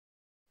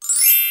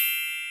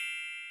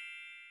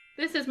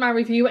This is my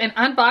review and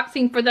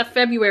unboxing for the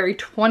February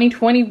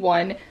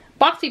 2021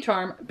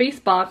 Boxycharm Base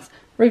Box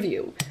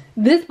review.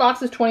 This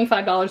box is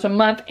 $25 a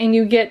month and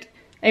you get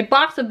a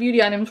box of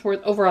beauty items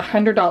worth over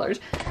 $100.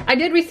 I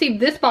did receive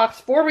this box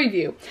for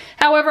review.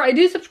 However, I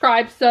do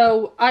subscribe,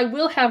 so I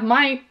will have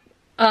my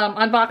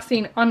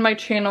unboxing on my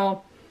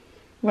channel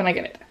when I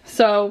get it.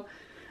 So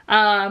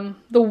the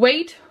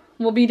weight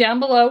will be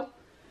down below,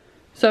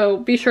 so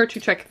be sure to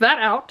check that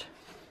out.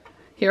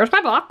 Here's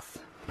my box.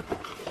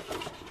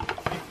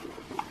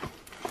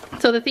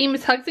 So the theme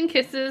is hugs and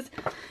kisses.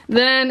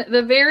 Then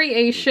the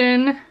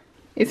variation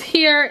is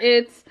here.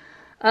 It's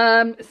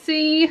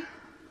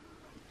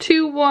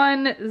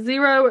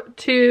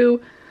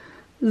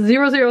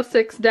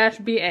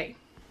C2102006-BA.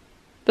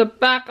 The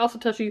back also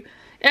tells you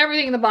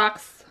everything in the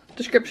box,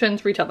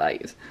 descriptions, retail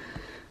values.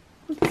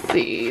 Let's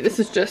see, this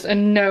is just a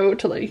note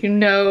to let you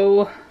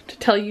know, to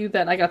tell you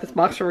that I got this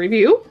box for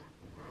review,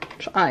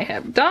 which I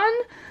have done.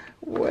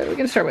 What are we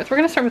gonna start with? We're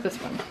gonna start with this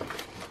one.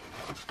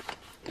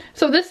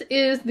 So this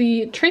is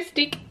the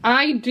Trestique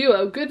Eye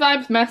Duo Good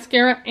Vibes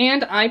Mascara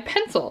and Eye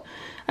Pencil.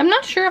 I'm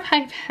not sure if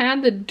I've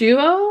had the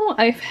Duo.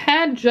 I've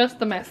had just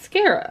the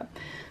mascara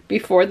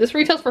before. This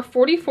retails for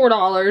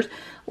 $44.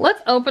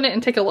 Let's open it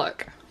and take a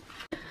look.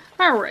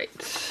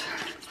 Alright.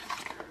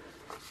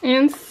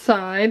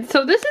 Inside.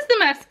 So this is the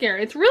mascara.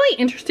 It's really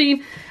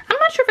interesting. I'm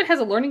not sure if it has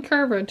a learning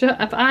curve or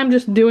if I'm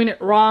just doing it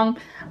wrong.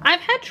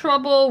 I've had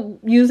trouble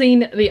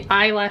using the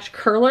eyelash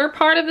curler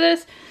part of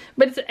this,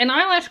 but it's an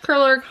eyelash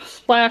curler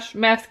 /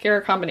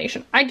 mascara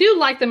combination. I do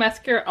like the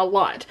mascara a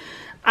lot.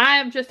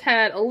 I've just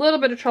had a little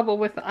bit of trouble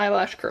with the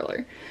eyelash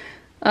curler.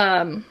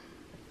 But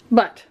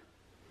I'm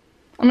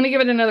going to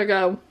give it another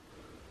go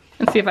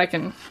and see if I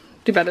can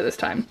do better this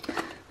time.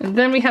 And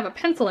then we have a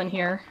pencil in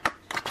here.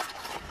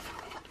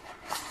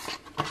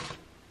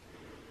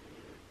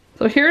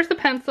 So here's the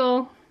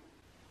pencil.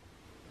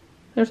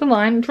 There's a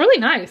line. It's really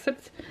nice.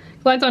 It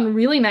glides on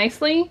really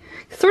nicely.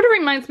 It sort of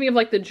reminds me of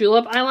like the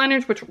julep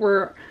eyeliners, which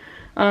were,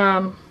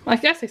 I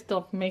guess I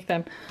still make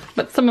them,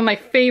 but some of my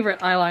favorite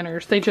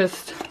eyeliners. They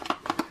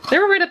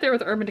were right up there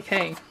with Urban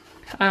Decay.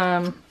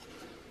 Those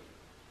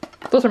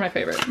are my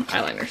favorite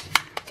eyeliners.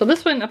 So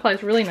this one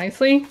applies really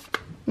nicely.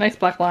 Nice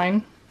black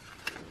line.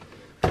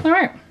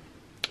 Alright.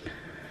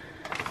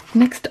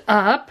 Next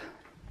up,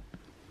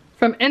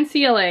 from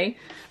NCLA,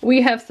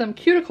 we have some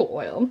cuticle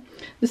oil.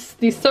 This is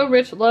the So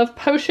Rich Love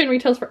Potion,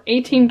 retails for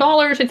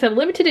 $18. It's a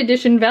limited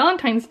edition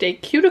Valentine's Day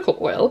cuticle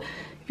oil.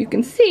 If you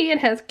can see, it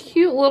has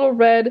cute little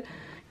red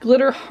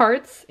glitter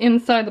hearts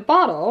inside the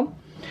bottle.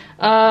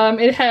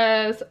 It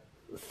has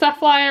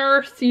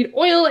safflower seed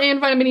oil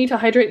and vitamin E to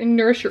hydrate and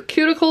nourish your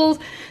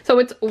cuticles. So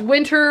it's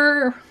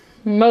winter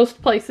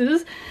most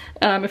places.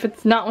 If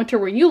it's not winter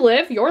where you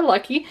live, you're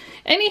lucky.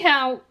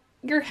 Anyhow,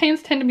 your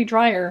hands tend to be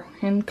drier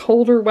in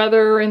colder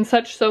weather and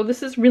such, so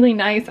this is really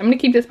nice. I'm going to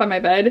keep this by my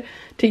bed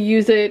to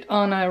use it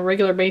on a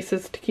regular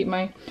basis to keep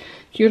my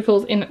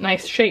cuticles in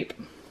nice shape.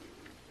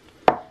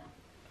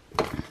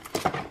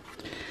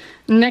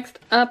 Next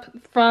up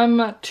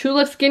from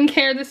Tula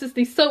Skincare, this is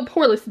the So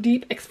Poreless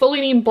Deep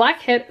Exfoliating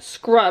Blackhead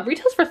Scrub.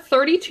 Retails for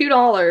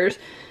 $32.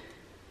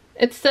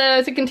 It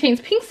says it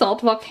contains pink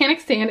salt, volcanic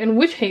sand, and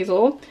witch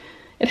hazel.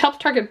 It helps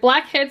target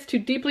blackheads to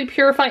deeply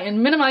purify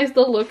and minimize the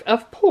look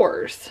of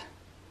pores.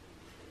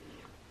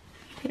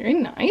 Very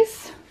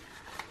nice.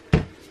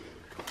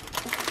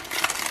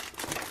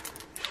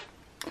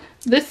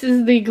 This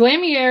is the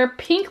Glamier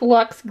Pink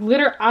Luxe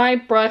Glitter Eye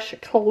Brush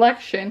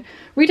Collection.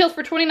 Retails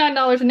for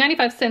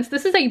 $29.95.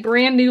 This is a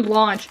brand new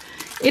launch.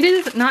 It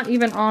is not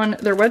even on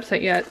their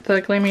website yet,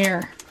 the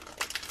Glamier.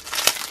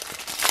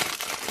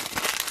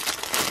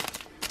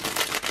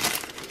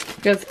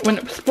 Because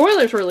when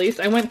Spoilers released,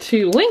 I went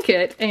to link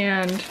it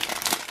and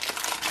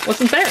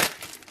wasn't there.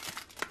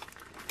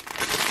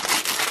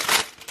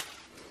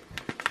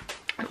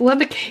 I love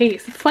the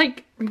case. It's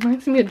like,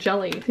 reminds me of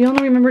jelly. Do y'all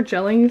remember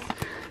jellies?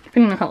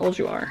 Depending on how old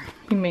you are.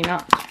 You may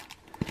not.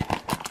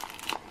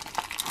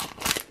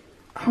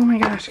 Oh my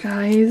gosh,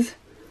 guys.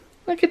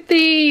 Look at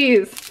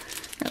these.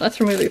 Right,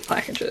 let's remove these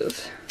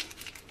packages.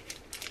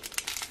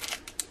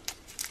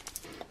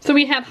 So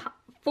we have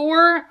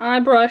 4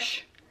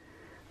 eyebrushes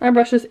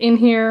in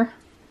here,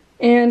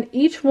 and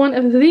each one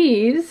of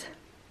these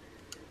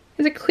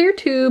is a clear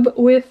tube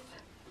with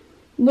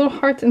little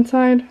hearts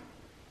inside.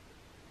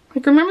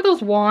 Like, remember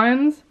those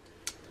wands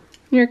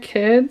when you're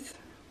kids?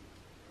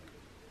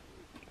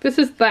 This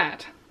is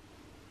that.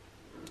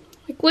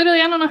 Like,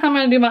 literally, I don't know how I'm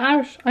gonna do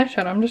my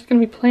eyeshadow. I'm just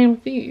gonna be playing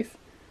with these.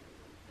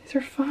 These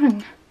are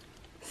fun.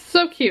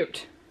 So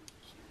cute.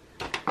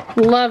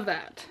 Love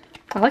that.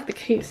 I like the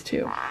case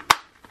too.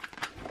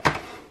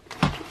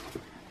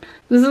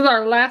 This is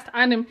our last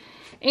item,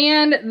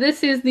 and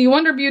this is the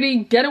Wonder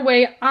Beauty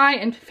Getaway Eye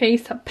and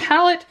Face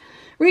Palette.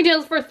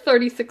 Retails for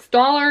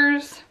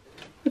 $36.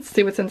 Let's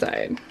see what's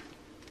inside.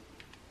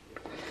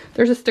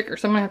 There's a sticker,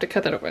 so I'm gonna have to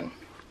cut that open.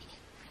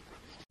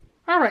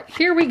 Alright,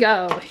 here we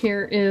go.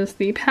 Here is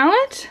the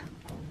palette.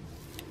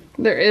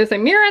 There is a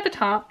mirror at the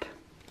top.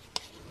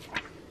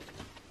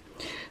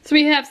 So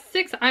we have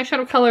 6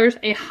 eyeshadow colors,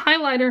 a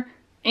highlighter,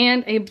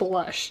 and a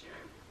blush.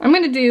 I'm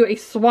going to do a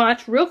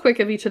swatch real quick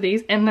of each of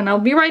these, and then I'll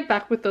be right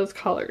back with those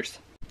colors.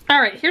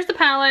 Alright, here's the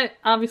palette.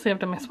 Obviously I've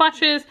done my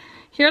swatches.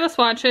 Here are the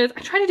swatches.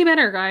 I try to do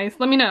better, guys.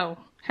 Let me know.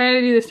 How did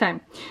I do this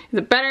time? Is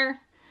it better?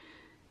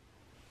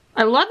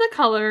 I love the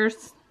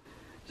colors.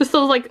 Just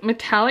those like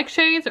metallic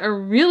shades are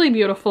really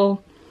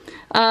beautiful.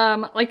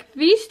 Like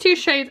these 2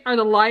 shades are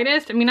the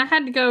lightest. I mean, I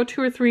had to go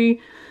 2 or 3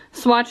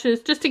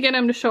 swatches just to get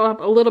them to show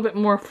up a little bit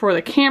more for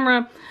the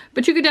camera,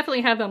 but you could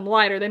definitely have them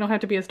lighter. They don't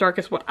have to be as dark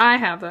as what I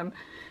have them.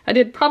 I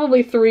did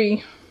probably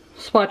 3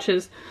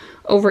 swatches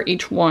over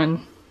each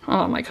one on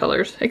all my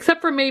colors, except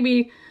for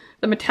maybe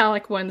the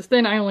metallic ones.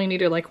 Then I only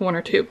needed like 1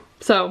 or 2.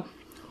 So,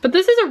 but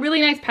this is a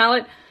really nice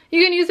palette.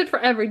 You can use it for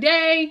every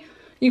day.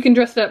 You can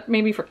dress it up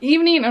maybe for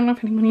evening. I don't know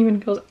if anyone even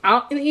goes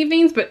out in the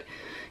evenings, but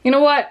you know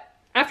what?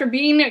 After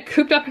being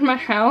cooped up in my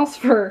house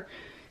for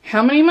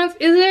how many months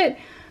is it?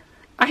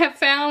 I have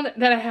found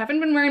that I haven't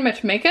been wearing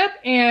much makeup,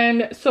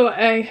 and so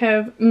I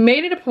have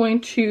made it a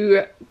point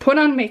to put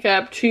on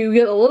makeup to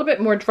get a little bit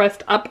more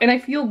dressed up, and I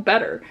feel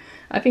better.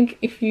 I think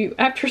if you,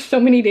 after so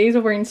many days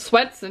of wearing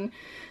sweats and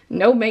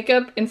no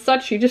makeup and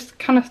such, you just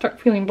kind of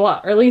start feeling blah,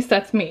 or at least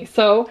that's me.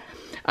 So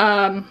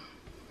I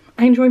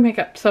enjoy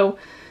makeup. So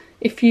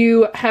if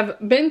you have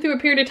been through a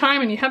period of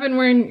time and you haven't been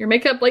wearing your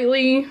makeup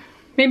lately,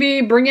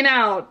 maybe bring it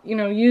out, you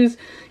know, use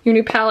your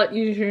new palette,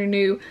 use your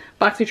new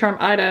Boxycharm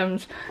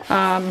items.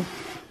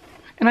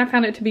 And I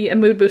found it to be a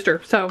mood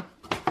booster. So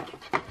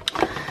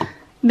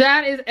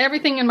that is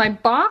everything in my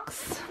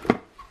box.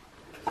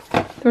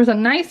 There's a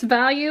nice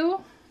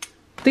value.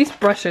 These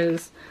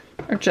brushes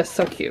are just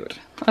so cute.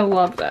 I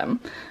love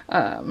them.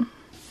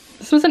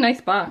 This was a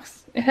nice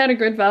box. It had a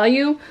good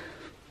value.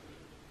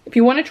 If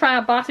you want to try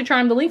out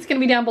Boxycharm, the link's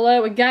going to be down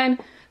below. Again,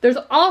 there's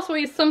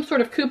also some sort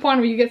of coupon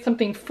where you get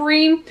something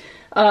free.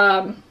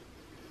 Check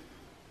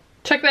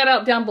that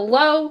out down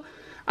below.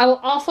 I will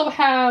also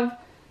have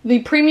the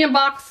premium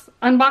box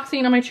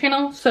unboxing on my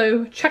channel,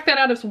 so check that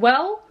out as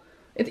well.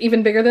 It's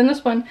even bigger than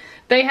this one.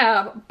 They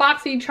have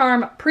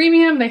Boxycharm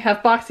Premium. They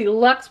have Boxy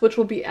Luxe, which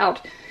will be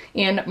out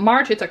in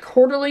March. It's a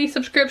quarterly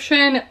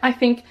subscription. I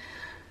think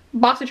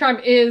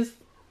Boxycharm is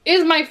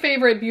my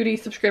favorite beauty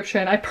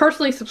subscription. I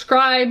personally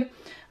subscribe,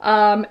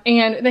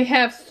 and they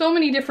have so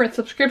many different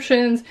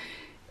subscriptions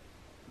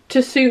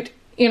to suit,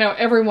 you know,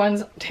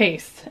 everyone's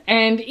taste.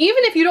 And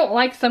even if you don't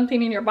like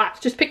something in your box,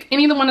 just pick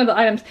any one of the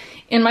items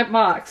in my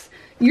box.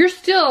 You're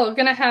still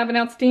gonna have an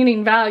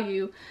outstanding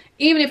value,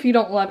 even if you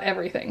don't love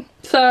everything.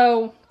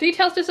 So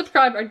details to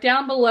subscribe are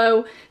down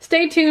below.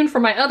 Stay tuned for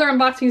my other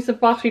unboxings of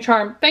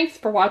Boxycharm. Thanks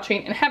for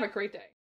watching and have a great day.